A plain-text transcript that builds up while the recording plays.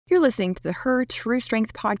You're listening to the Her True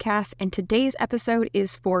Strength podcast, and today's episode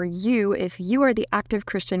is for you if you are the active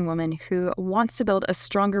Christian woman who wants to build a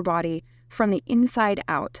stronger body from the inside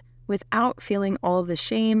out without feeling all of the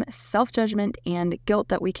shame, self-judgment, and guilt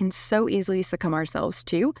that we can so easily succumb ourselves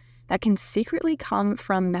to that can secretly come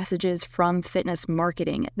from messages from fitness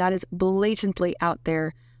marketing that is blatantly out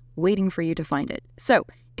there waiting for you to find it. So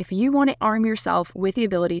if you want to arm yourself with the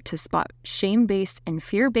ability to spot shame-based and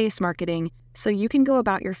fear-based marketing so you can go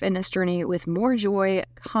about your fitness journey with more joy,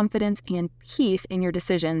 confidence, and peace in your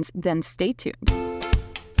decisions, then stay tuned.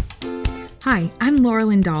 Hi, I'm Laura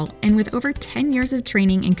Lindahl, and with over 10 years of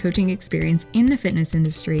training and coaching experience in the fitness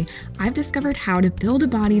industry, I've discovered how to build a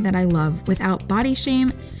body that I love without body shame,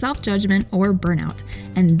 self-judgment, or burnout.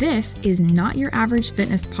 And this is Not Your Average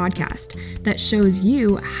Fitness podcast that shows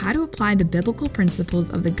you how to apply the biblical principles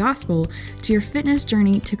of the gospel to your fitness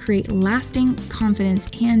journey to create lasting confidence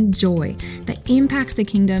and joy that impacts the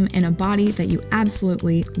kingdom in a body that you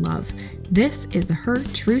absolutely love. This is the Her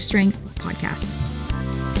True Strength podcast.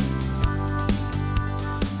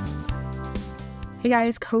 Hey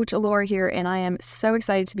guys, Coach Laura here, and I am so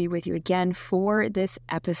excited to be with you again for this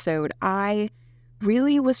episode. I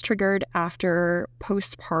really was triggered after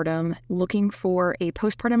postpartum looking for a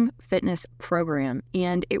postpartum fitness program,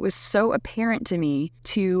 and it was so apparent to me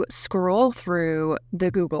to scroll through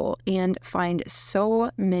the Google and find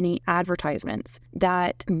so many advertisements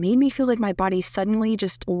that made me feel like my body suddenly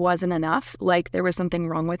just wasn't enough, like there was something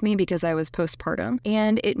wrong with me because I was postpartum.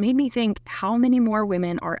 And it made me think how many more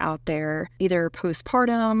women are out there, either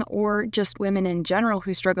postpartum or just women in general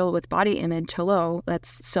who struggle with body image. Hello,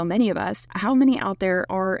 that's so many of us. How many out there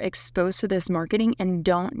are exposed to this marketing and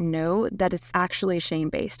don't know that it's actually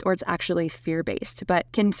shame-based or it's actually fear-based, but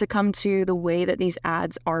can succumb to the way that these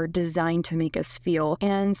ads are designed to make us feel.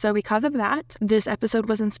 And so because of that, this episode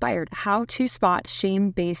was inspired, how to spot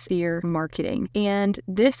shame-based fear marketing. And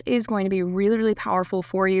this is going to be really, really powerful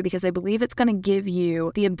for you because I believe it's going to give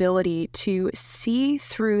you the ability to see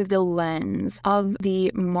through the lens of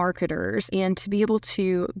the marketers and to be able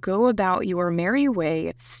to go about your merry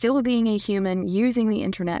way, still being a human, using the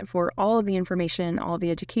internet for all of the information, all of the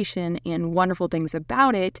education, and wonderful things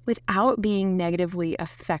about it without being negatively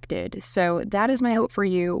affected. So that is my hope for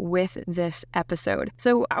you with this episode.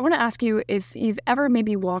 So I want to ask you if you've ever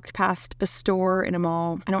maybe walked past a store in a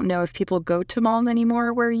mall. I don't know if people go to malls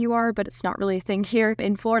anymore where you are, but it's not really a thing here.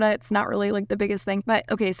 In Florida, it's not really like the biggest thing. But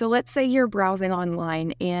okay, so let's say you're browsing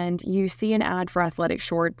online and you see an ad for athletic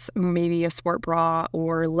shorts, maybe a sport bra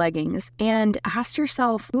or leggings, and ask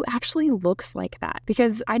yourself, who actually looks like that?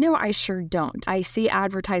 Because I know I sure don't. I see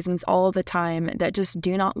advertisements all the time that just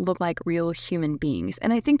do not look like real human beings.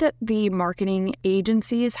 And I think that the marketing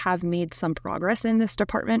agencies have made some progress in this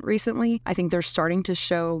department recently. I think they're starting to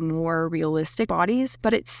show more realistic bodies,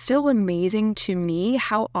 but it's still amazing to me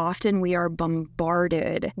how often we are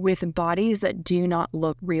bombarded with bodies that do not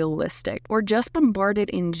look realistic, or just bombarded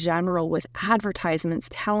in general with advertisements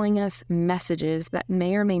telling us messages that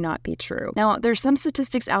may or may not be true. Now, there's some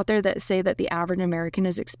statistics out there that say that the average American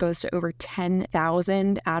is exposed to over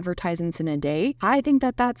 10,000 advertisements in a day. I think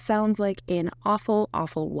that that sounds like an awful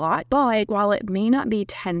lot, but while it may not be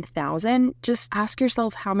 10,000, just ask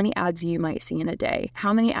yourself how many ads you might see in a day.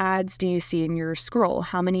 How many ads do you see in your scroll?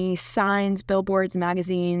 How many signs, billboards,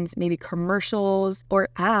 magazines, maybe commercials or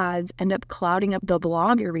ads end up clouding up the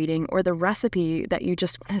blog you're reading or the recipe that you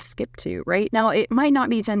just want to skip to, right? Now, it might not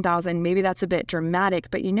be 10,000, maybe that's a bit dramatic,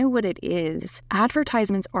 but you know what it is?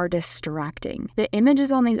 Advertisements are distracting. The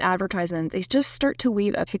images on these advertisements, they just start to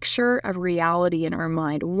weave a picture of reality in our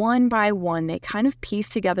mind. One by one, they kind of piece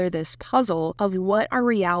together this puzzle of what our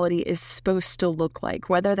reality is supposed to look like,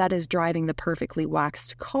 whether that is driving the perfectly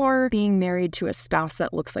waxed car, being married to a spouse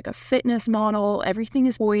that looks like a fitness model. Everything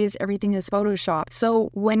is poised, everything is photoshopped. So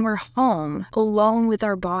when we're home, alone with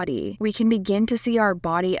our body, we can begin to see our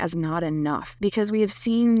body as not enough because we have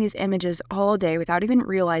seen these images all day without even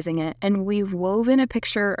realizing it, and we've woven a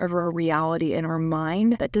picture of our reality in our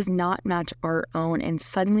mind that does not match our own, and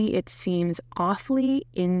suddenly it seems awfully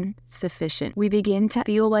insufficient. We begin to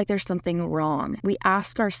feel like there's something wrong. We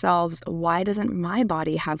ask ourselves, why doesn't my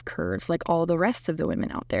body have curves like all the rest of the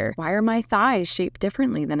women out there? Why are my thighs shaped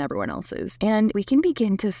differently than everyone else's? And we can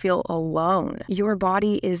begin to feel alone. Your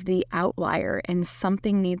body is the outlier, and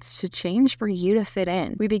something needs to change for you to fit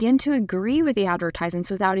in. We begin to agree with the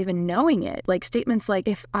advertisements without even knowing it. Like statements like,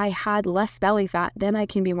 if I had less belly fat, then I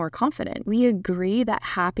can be more confident. advertisement. We agree that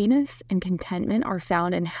happiness and contentment are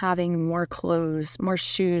found in having more clothes, more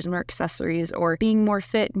shoes, more accessories, or being more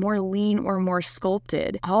fit, more lean, or more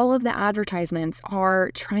sculpted. All of the advertisements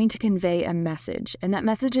are trying to convey a message, and that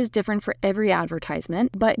message is different for every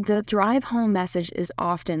advertisement, but the drive home message is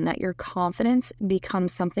often that your confidence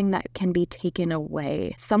becomes something that can be taken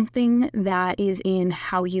away, something that is in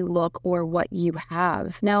how you look or what you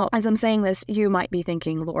have. Now, as I'm saying this, you might be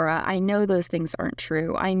thinking, Laura, I know those things aren't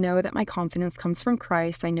true. I know that my confidence comes from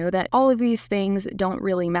Christ. I know that all of these things don't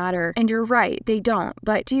really matter. And you're right, they don't.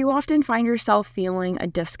 But do you often find yourself feeling a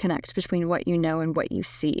disconnect between what you know and what you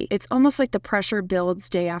see? It's almost like the pressure builds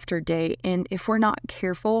day after day. And if we're not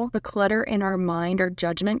careful, the clutter in our mind or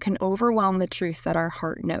judgment can overwhelm the truth that our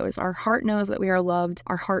heart knows. Our heart knows that we are loved.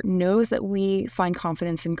 Our heart knows that we find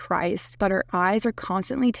confidence in Christ, but our eyes are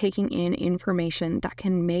constantly taking in information that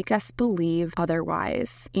can make us believe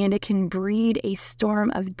otherwise. And it can breed a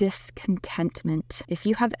storm of discontentment. If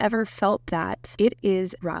you have ever felt that, it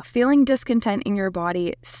is rough. Feeling discontent in your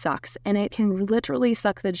body sucks, and it can literally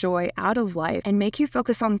suck the joy out of life and make you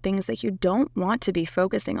focus on things that you don't want to be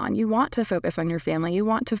focusing on. You want to focus on your family, you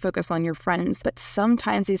want to focus on your friends, but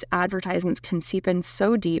sometimes these advertisements can seep in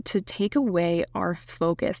so deep to take away our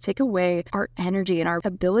focus, take away our energy and our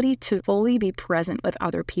ability to fully be present with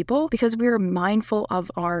other people because we are mindful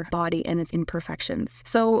of our body and its imperfections.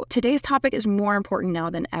 So today's topic is more important now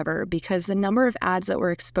than ever because the number of ads that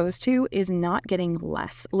we're exposed to is not getting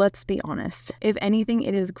less. Let's be honest. If anything,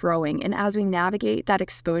 it is growing. And as we navigate that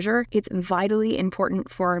exposure, it's vitally important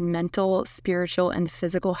for our mental, spiritual, and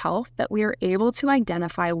physical health that we are able to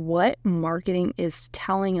identify what marketing is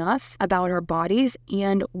telling us about our bodies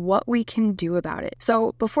and what we can do about it.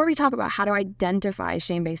 So before we talk about how to identify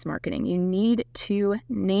shame-based marketing, you need to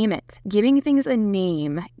name it. Giving things a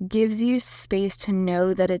name gives you space to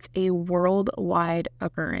know that it's a worldwide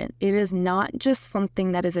occurrence. It is not just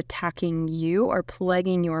something that is attacking you or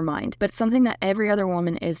plaguing your mind, but it's something that every other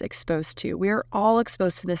woman is exposed to. We are all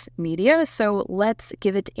exposed to this media, so let's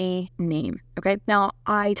give it a name. Okay. Now,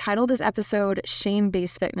 I titled this episode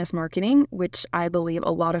Shame-Based Fitness Marketing, which I believe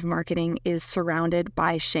a lot of marketing is surrounded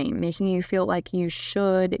by shame, making you feel like you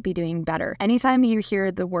should be doing better. Anytime you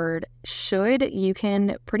hear the word should, you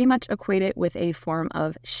can pretty much equate it with a form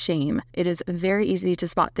of shame. It is very easy to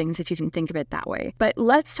spot things if you can think of it that way. But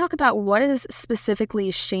let's talk about what is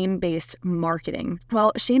specifically shame-based marketing.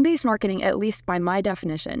 Well, shame-based marketing, at least by my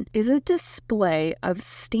definition, is a display of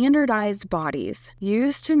standardized bodies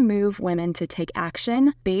used to move women to take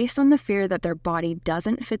action based on the fear that their body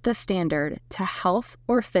doesn't fit the standard to health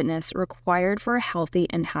or fitness required for a healthy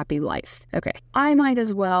and happy life. Okay, I might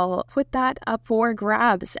as well put that up for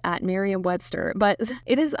grabs at Merriam-Webster, but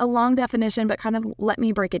it is a long definition, but kind of let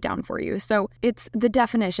me break it down for you. So it's the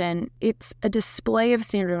definition, it's a display of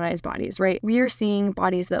standardized bodies, right? We are seeing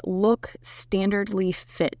bodies that look standardly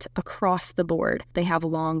fit across the board. They have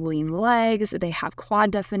long, lean legs, they have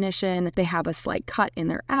quad definition, they have a slight cut in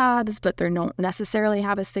their abs, but they don't necessarily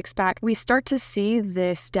have a six-pack. We start to see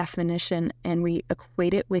this definition and we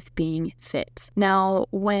equate it with being fit. Now,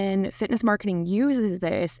 when fitness marketing uses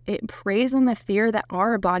this, it preys on the fear that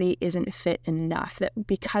our body isn't fit enough, that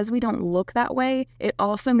because we don't look that way, it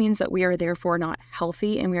also means that we are therefore not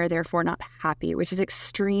healthy and we are therefore not happy, which is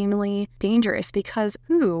extremely dangerous because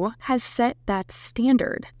who has set that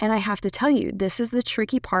standard? And I have to tell you, this is the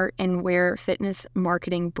tricky part and where fitness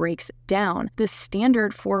marketing breaks down. The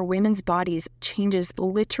standard for women's bodies changes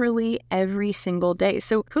literally every single day.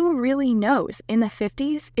 So who really knows? In the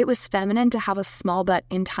 50s, it was feminine to have a small butt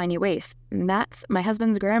and tiny waist. That's my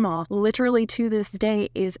husband's grandma, literally to this day,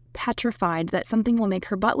 is petrified that something will make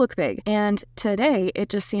her butt look big. And today, it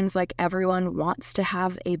just seems like everyone wants to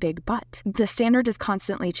have a big butt. The standard is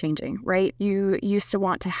constantly changing, right? You used to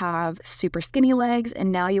want to have super skinny legs,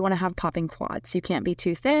 and now you want to have popping quads. You can't be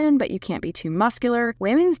too thin, but you can't be too muscular.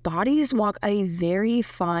 Women's bodies walk a very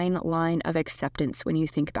fine line of acceptance when you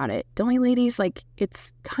think about it. Don't you, ladies? Like,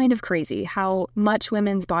 it's kind of crazy how much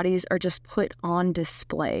women's bodies are just put on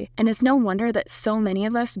display. And it's no wonder that so many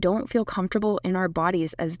of us don't feel comfortable in our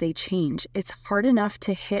bodies as they change. It's hard enough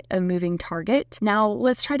to hit a moving target. Now,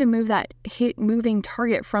 let's try to move that moving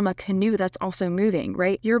target from a canoe that's also moving,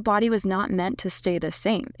 right? Your body was not meant to stay the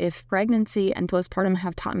same. If pregnancy and postpartum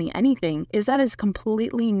have taught me anything, is that it's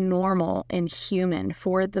completely normal and human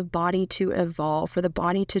for the body to evolve, for the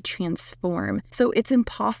body to transform. So it's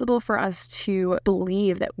impossible for us to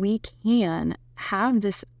believe that we can have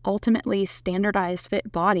this ultimately standardized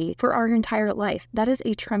fit body for our entire life. That is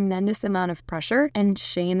a tremendous amount of pressure and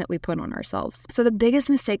shame that we put on ourselves. So the biggest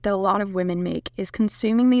mistake that a lot of women make is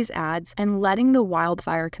consuming these ads and letting the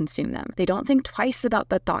wildfire consume them. They don't think twice about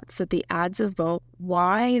the thoughts that the ads evoke,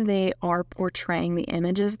 why they are portraying the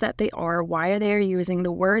images that they are, why they are using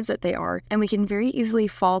the words that they are, and we can very easily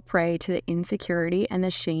fall prey to the insecurity and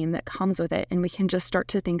the shame that comes with it, and we can just start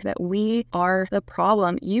to think that we are the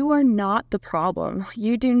problem. You are not the problem.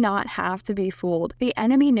 You do not have to be fooled. The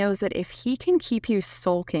enemy knows that if he can keep you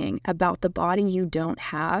sulking about the body you don't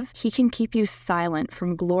have, he can keep you silent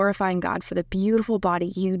from glorifying God for the beautiful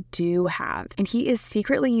body you do have. And he is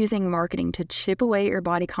secretly using marketing to chip away your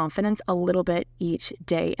body confidence a little bit each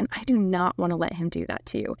day. And I do not want to let him do that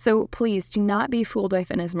to you. So please do not be fooled by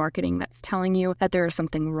fitness marketing that's telling you that there is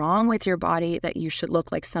something wrong with your body, that you should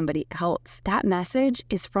look like somebody else. That message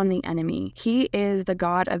is from the enemy. He is the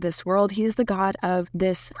God of this world. He is the God of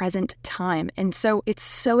this present time. And so it's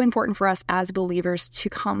so important for us as believers to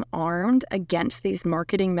come armed against these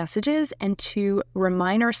marketing messages and to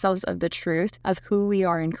remind ourselves of the truth of who we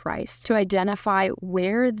are in Christ, to identify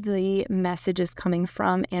where the message is coming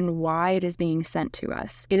from and why it is being sent to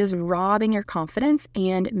us. It is robbing your confidence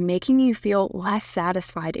and making you feel less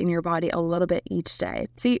satisfied in your body a little bit each day.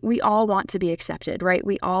 See, we all want to be accepted, right?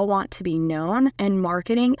 We all want to be known, and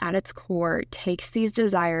marketing at its core takes these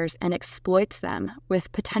desires and exploits them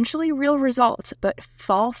with potentially real results, but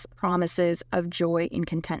false promises of joy and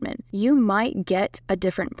contentment. You might get a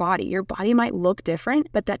different body. Your body might look different,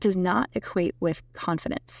 but that does not equate with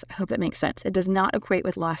confidence. I hope that makes sense. It does not equate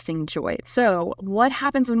with lasting joy. So what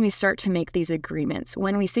happens when we start to make these agreements?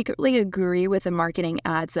 When we secretly agree with the marketing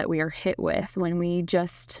ads that we are hit with, when we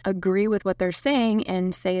just agree with what they're saying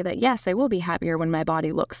and say that, yes, I will be happier when my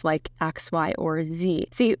body looks like X, Y, or Z.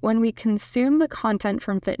 See, when we consume the content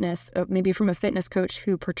from fitness, maybe from a fitness coach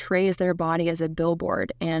who portrays their body as a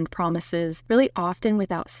billboard and promises really often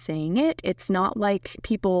without saying it, it's not like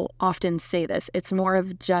people often say this. It's more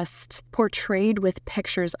of just portrayed with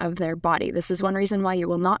pictures of their body. This is one reason why you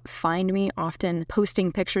will not find me often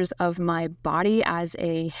posting pictures of my body as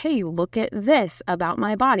a, hey, look at this about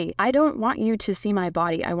my body. I don't want you to see my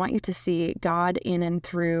body. I want you to see God in and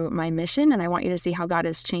through my mission, and I want you to see how God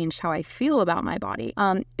has changed how I feel about my body.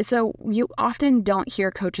 So you often don't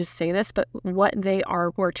hear coaches say this, but what they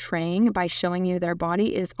are portraying by showing you their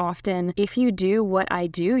body is often, if you do what I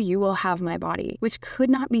do, you will have my body, which could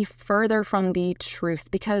not be further from the truth,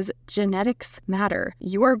 because genetics matter.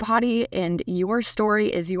 Your body and your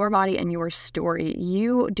story is your body and your story.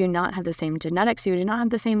 You do not have the same genetics, you do not have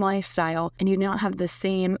the same lifestyle, and you do not have the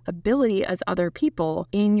same ability as other people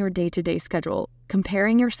in your day-to-day schedule.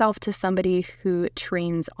 Comparing yourself to somebody who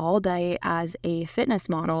trains all day as a fitness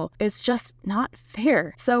model is just not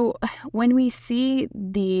fair. So when we see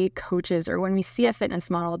the coaches or when we see a fitness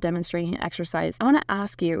model demonstrating exercise, I want to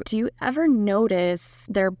ask you, do you ever notice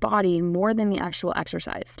their body more than the actual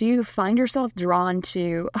exercise? Do you find yourself drawn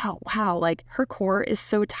to, oh, wow, like her core is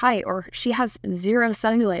so tight, or she has zero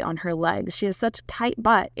cellulite on her legs. She has such a tight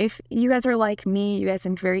butt. If you guys are like me, you guys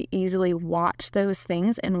can very easily watch those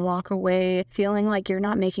things and walk away feeling like you're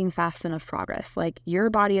not making fast enough progress, like your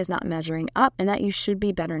body is not measuring up and that you should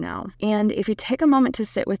be better now. And if you take a moment to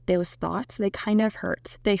sit with those thoughts, they kind of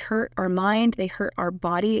hurt. They hurt our mind, they hurt our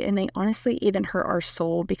body, and they honestly even hurt our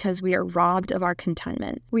soul, because we are robbed of our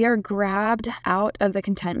contentment. We are grabbed out of the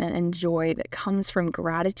contentment and joy that comes from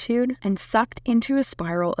gratitude and sucked into a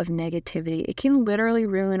spiral of negativity. It can literally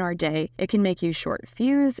ruin our day. It can make you short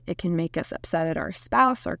fuse. It can make us upset at our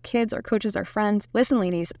spouse, our kids, our coaches, our friends. Listen,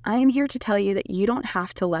 ladies, I am here to tell you that you don't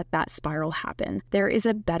have to let that spiral happen. There is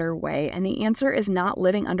a better way, and the answer is not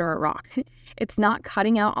living under a rock. It's not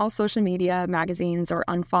cutting out all social media, magazines, or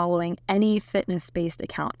unfollowing any fitness-based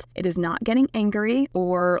account. It is not getting angry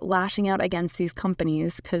or lashing out against these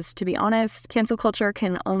companies, because to be honest, cancel culture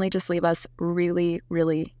can only just leave us really,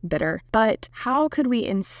 really bitter. But how could we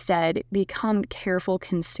instead become careful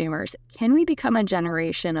consumers? Can we become a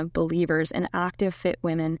generation of believers and active fit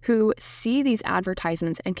women who see these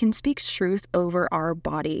advertisements and can speak truth over our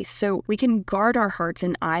bodies, so we can guard our hearts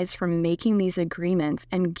and eyes from making these agreements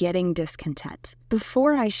and getting discontent?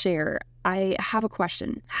 Before I share, I have a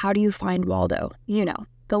question. How do you find Waldo? You know,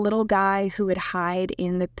 The little guy who would hide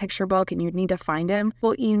in the picture book and you'd need to find him.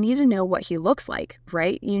 Well, you need to know what he looks like,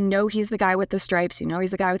 right? You know he's the guy with the stripes. You know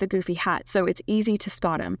he's the guy with the goofy hat. So it's easy to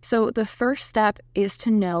spot him. So the first step is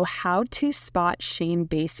to know how to spot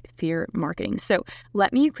shame-based fear marketing. So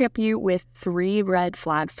let me equip you with 3 red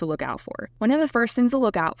flags to look out for. One of the first things to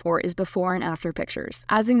look out for is before and after pictures.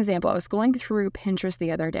 As an example, I was going through Pinterest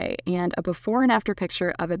the other day and a before and after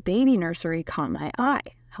picture of a baby nursery caught my eye.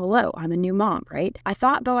 Hello, I'm a new mom, right? I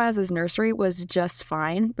thought Boaz's nursery was just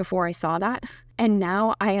fine before I saw that. And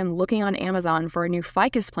now I am looking on Amazon for a new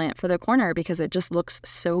ficus plant for the corner because it just looks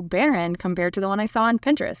so barren compared to the one I saw on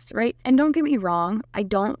Pinterest, right? And don't get me wrong, I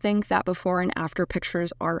don't think that before and after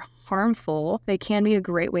pictures are harmful. They can be a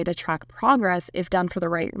great way to track progress if done for the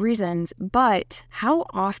right reasons. But how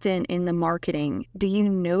often in the marketing do you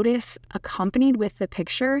notice accompanied with the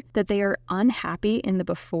picture that they are unhappy in the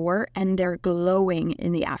before and they're glowing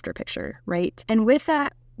in the after picture, right? And with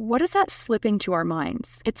that, what is that slipping to our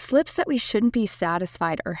minds? It slips that we shouldn't be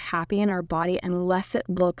satisfied or happy in our body unless it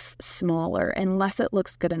looks smaller, unless it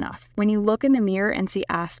looks good enough. When you look in the mirror and see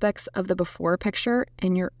aspects of the before picture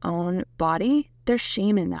in your own body, there's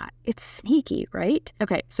shame in that. It's sneaky, right?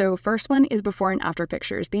 Okay, so first one is before and after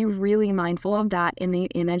pictures. Be really mindful of that in the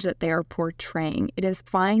image that they are portraying. It is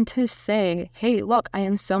fine to say, hey, look, I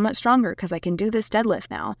am so much stronger because I can do this deadlift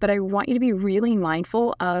now. But I want you to be really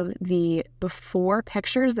mindful of the before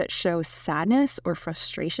pictures that show sadness or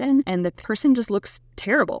frustration, and the person just looks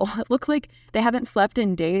terrible. It looks like they haven't slept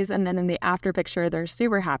in days, and then in the after picture, they're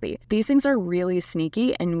super happy. These things are really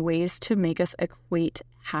sneaky and ways to make us equate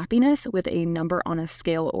happiness with a number on a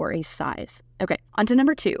scale or a size. Okay, on to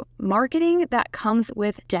number 2, marketing that comes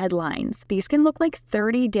with deadlines. These can look like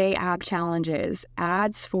 30-day ab challenges,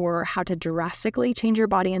 ads for how to drastically change your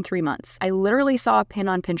body in 3 months. I literally saw a pin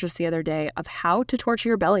on Pinterest the other day of how to torch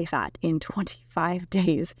your belly fat in 25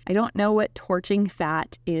 days. I don't know what torching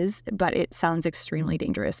fat is, but it sounds extremely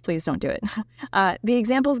dangerous. Please don't do it. The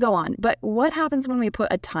examples go on, but what happens when we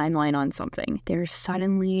put a timeline on something? There's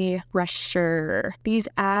suddenly pressure. These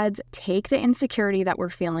ads take the insecurity that we're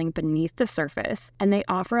feeling beneath the surface and they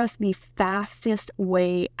offer us the fastest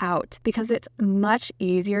way out because it's much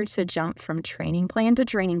easier to jump from training plan to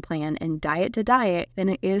training plan and diet to diet than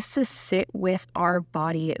it is to sit with our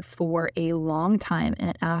body for a long time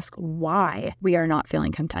and ask why we are not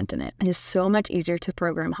feeling content in it. It is so much easier to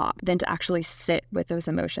program hop than to actually sit with those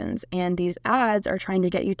emotions. And these ads are trying to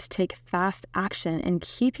get you to take fast action and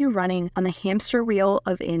keep you running on the hamster wheel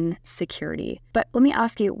of insecurity. But let me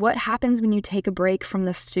ask you, what happens when you take a break from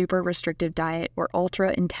the super restrictive diet or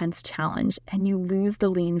ultra intense challenge and you lose the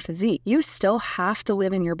lean physique? You still have to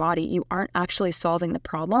live in your body. You aren't actually solving the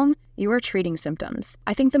problem. You are treating symptoms.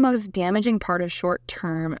 I think the most damaging part of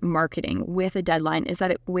short-term marketing with a deadline is that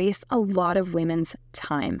it wastes a lot of women's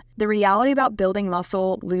time. The reality about building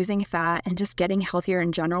muscle, losing fat, and just getting healthier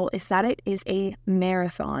in general is that it is a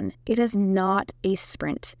marathon. It is not a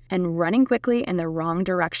sprint. And running quickly in the wrong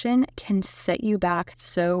direction can set you back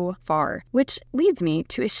so far. Which leads me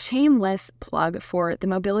to a shameless plug for the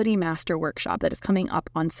Mobility Master Workshop that is coming up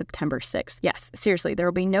on September 6th. Yes, seriously, there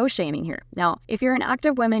will be no shaming here. Now, if you're an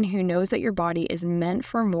active woman who knows that your body is meant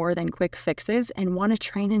for more than quick fixes and want to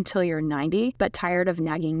train until you're 90, but tired of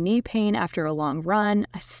nagging knee pain after a long run,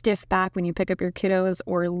 a stiff back when you pick up your kiddos,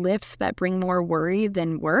 or lifts that bring more worry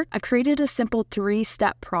than work, I've created a simple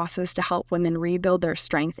 3-step process to help women rebuild their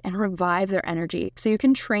strength and revive their energy so you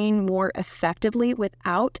can train more effectively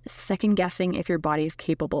without second-guessing if your body is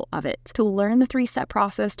capable of it. To learn the 3-step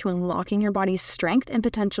process to unlocking your body's strength and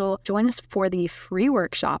potential, join us for the free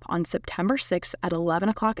workshop on September 6th at 11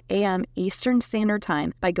 o'clock a.m. Eastern Standard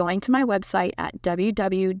Time by going to my website at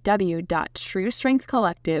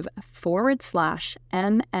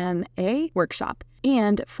www.truestrengthcollective.com/MMA workshop.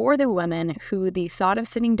 And for the women who the thought of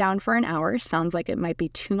sitting down for an hour sounds like it might be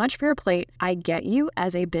too much for your plate, I get you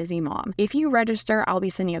as a busy mom. If you register, I'll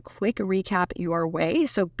be sending a quick recap your way,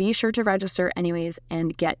 so be sure to register anyways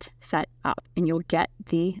and get set up, and you'll get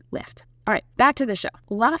the lift. All right, back to the show.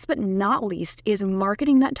 Last but not least is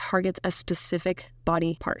marketing that targets a specific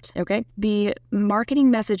body part, okay? The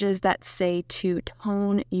marketing messages that say to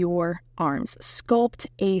tone your arms, sculpt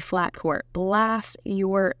a flat core, blast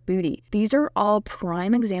your booty. These are all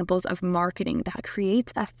prime examples of marketing that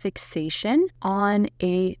creates a fixation on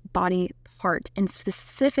a body apart and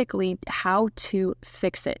specifically how to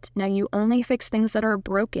fix it. Now, you only fix things that are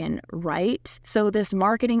broken, right? So this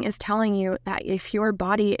marketing is telling you that if your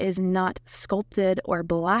body is not sculpted or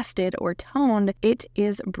blasted or toned, it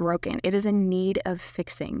is broken. It is in need of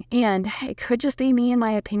fixing. And it could just be me in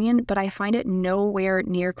my opinion, but I find it nowhere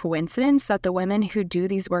near coincidence that the women who do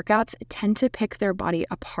these workouts tend to pick their body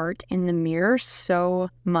apart in the mirror so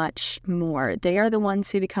much more. They are the ones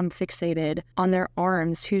who become fixated on their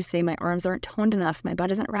arms, who say my arms aren't toned enough, my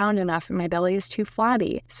butt isn't round enough, and my belly is too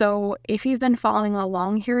flabby. So if you've been following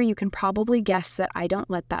along here, you can probably guess that I don't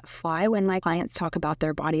let that fly when my clients talk about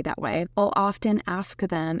their body that way. I'll often ask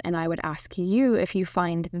them, and I would ask you if you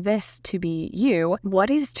find this to be you, what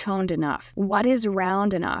is toned enough? What is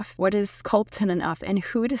round enough? What is sculpted enough? And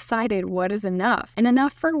who decided what is enough? And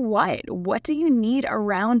enough for what? What do you need a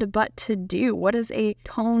round butt to do? What does a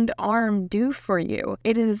toned arm do for you?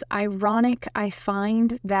 It is ironic, I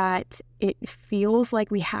find, that it feels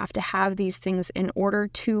like we have to have these things in order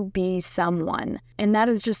to be someone. And that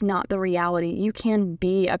is just not the reality. You can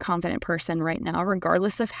be a confident person right now,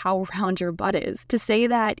 regardless of how round your butt is. To say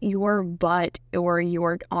that your butt or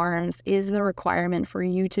your arms is the requirement for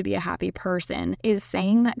you to be a happy person is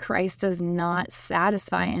saying that Christ does not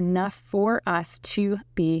satisfy enough for us to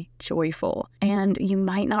be joyful. And you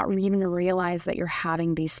might not even realize that you're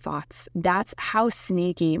having these thoughts. That's how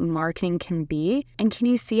sneaky marketing can be. And can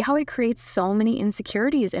you see how it creates so many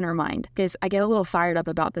insecurities in our mind? Because I get a little fired up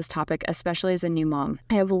about this topic, especially as a new mom.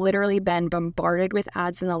 I have literally been bombarded with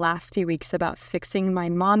ads in the last few weeks about fixing my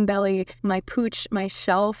mom belly, my pooch, my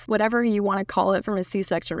shelf, whatever you want to call it from a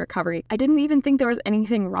C-section recovery. I didn't even think there was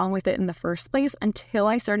anything wrong with it in the first place until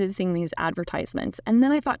I started seeing these advertisements. And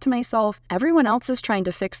then I thought to myself, everyone else is trying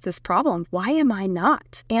to fix this problem. Why am I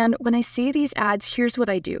not? And when I see these ads, here's what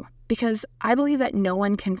I do. Because I believe that no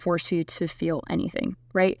one can force you to feel anything,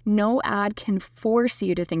 right? No ad can force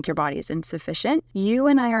you to think your body is insufficient. You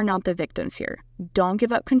and I are not the victims here. Don't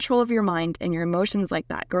give up control of your mind and your emotions like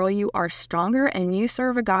that. Girl, you are stronger and you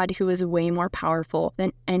serve a God who is way more powerful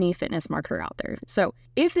than any fitness marketer out there. So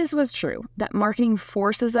if this was true, that marketing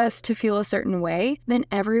forces us to feel a certain way, then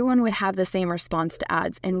everyone would have the same response to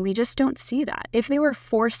ads, and we just don't see that. If they were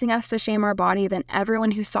forcing us to shame our body, then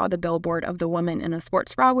everyone who saw the billboard of the woman in a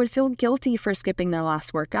sports bra would feel guilty for skipping their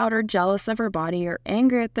last workout, or jealous of her body, or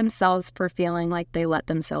angry at themselves for feeling like they let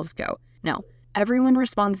themselves go. No. Everyone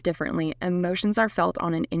responds differently. Emotions are felt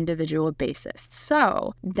on an individual basis.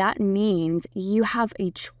 So that means you have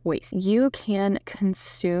a choice. You can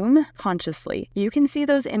consume consciously. You can see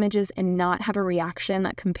those images and not have a reaction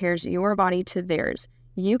that compares your body to theirs.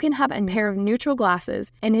 You can have a pair of neutral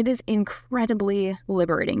glasses, and it is incredibly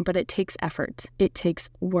liberating, but it takes effort. It takes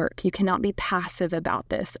work. You cannot be passive about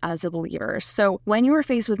this as a believer. So when you are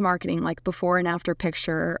faced with marketing like before and after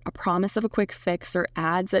picture, a promise of a quick fix, or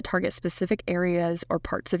ads that target specific areas or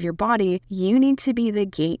parts of your body, you need to be the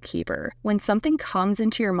gatekeeper. When something comes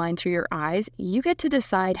into your mind through your eyes, you get to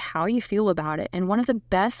decide how you feel about it. And one of the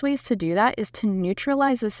best ways to do that is to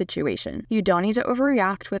neutralize the situation. You don't need to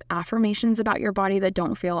overreact with affirmations about your body that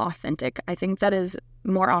don't feel authentic. I think that is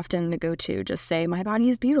more often the go-to. Just say, my body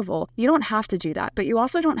is beautiful. You don't have to do that, but you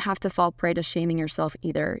also don't have to fall prey to shaming yourself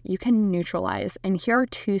either. You can neutralize, and here are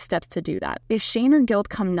 2 steps to do that. If shame or guilt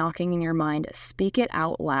come knocking in your mind, speak it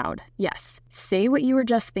out loud. Yes, say what you were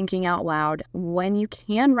just thinking out loud. When you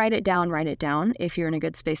can write it down if you're in a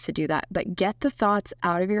good space to do that, but get the thoughts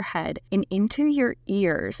out of your head and into your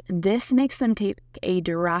ears. This makes them take a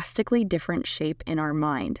drastically different shape in our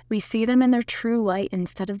mind. We see them in their true light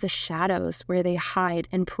instead of the shadows where they hide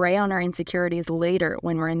and prey on our insecurities later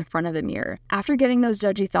when we're in front of the mirror. After getting those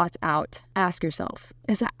judgy thoughts out, ask yourself,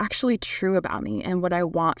 is that actually true about me and what I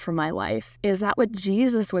want for my life? Is that what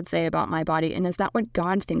Jesus would say about my body? And is that what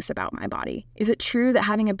God thinks about my body? Is it true that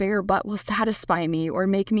having a bigger butt will satisfy me or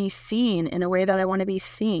make me seen in a way that I want to be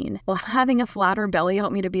seen? Will having a flatter belly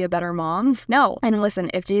help me to be a better mom? No. And listen,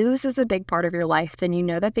 if Jesus is a big part of your life, then you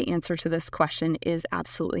know that the answer to this question is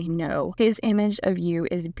absolutely no. His image of you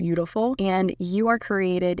is beautiful, and you are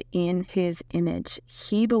created in his image.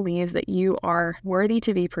 He believes that you are worthy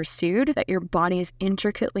to be pursued, that your body is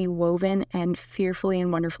intricately woven and fearfully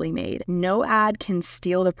and wonderfully made. No ad can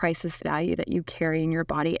steal the priceless value that you carry in your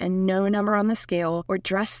body, and no number on the scale or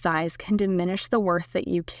dress size can diminish the worth that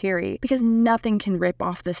you carry, because nothing can rip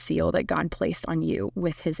off the seal that God placed on you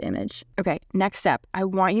with his image. Okay, next step. I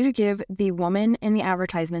want you to give the woman in the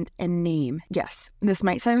advertisement a name. Yes, this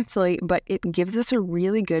might sound silly, but it gives us a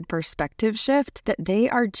really good perspective shift that they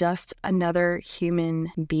are just another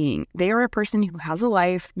human being. They are a person who has a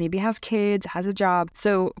life, maybe has kids, has a job.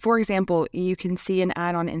 So for example, you can see an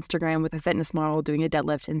ad on Instagram with a fitness model doing a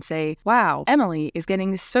deadlift and say, wow, Emily is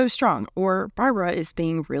getting so strong, or Barbara is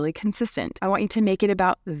being really consistent. I want you to make it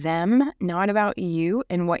about them, not about you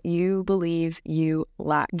and what you believe you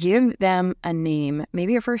lack. Give them a name,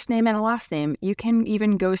 maybe a first name and a last name. You can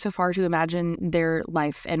even go so far to imagine their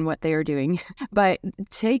life and what they are doing, but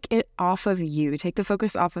take it off of you. Take the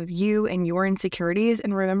focus off of you and your insecurities,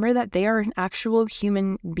 and remember that they are an actual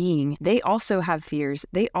human being. They also have fears.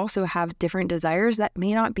 They also have different desires that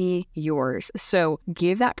may not be yours. So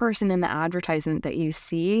give that person in the advertisement that you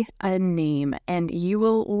see a name, and you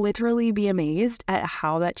will literally be amazed at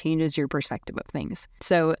how that changes your perspective of things.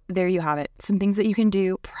 So there you have it. Some things that you can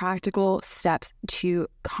do, practical steps to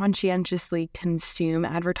conscientiously consume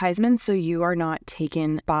advertisements so you are not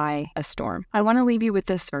taken by a storm. I want to leave you with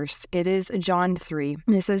this verse. It is John 3.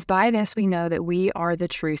 And it says, by this we know that we are the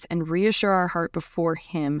truth and reassure our heart before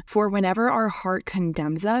Him. For whenever our heart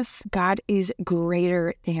condemns us, God is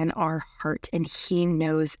greater than our heart and He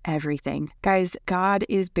knows everything. Guys, God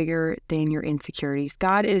is bigger than your insecurities.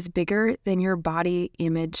 God is bigger than your body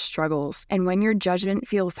image struggles. And when your judgment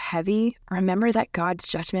feels heavy, remember that God's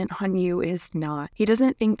judgment on you is not. He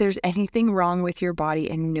doesn't think there's anything wrong with your body,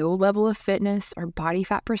 and no level of fitness or body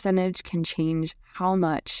fat percentage can change how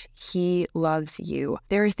much He loves you.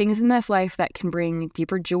 There are things in this life that can bring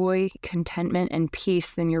deeper joy, contentment, and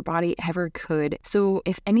peace than your body ever could. So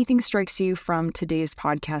if anything strikes you from today's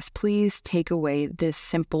podcast, please take away this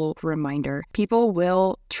simple reminder. People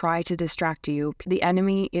will try to distract you. The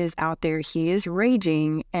enemy is out there. He is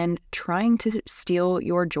raging and trying to steal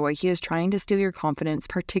your joy. He is trying to steal your confidence,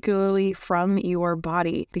 particularly from your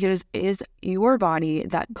body, because it is your body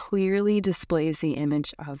that clearly displays the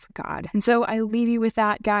image of God. And so I leave you with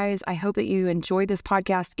that, guys. I hope that you enjoyed this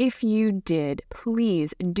podcast. If you did,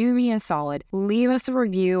 please do me a solid. Leave us a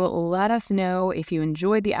review. Let us know if you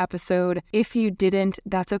enjoyed the episode. If you didn't,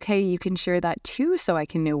 that's okay. You can share that too so I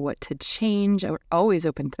can know what to change. We're always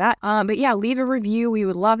open to that. But yeah, leave a review. We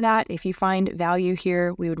would love that. If you find value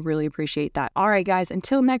here, we would really appreciate that. All right, guys,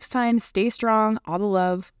 until next time, stay strong. All the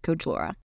love, Coach Laura.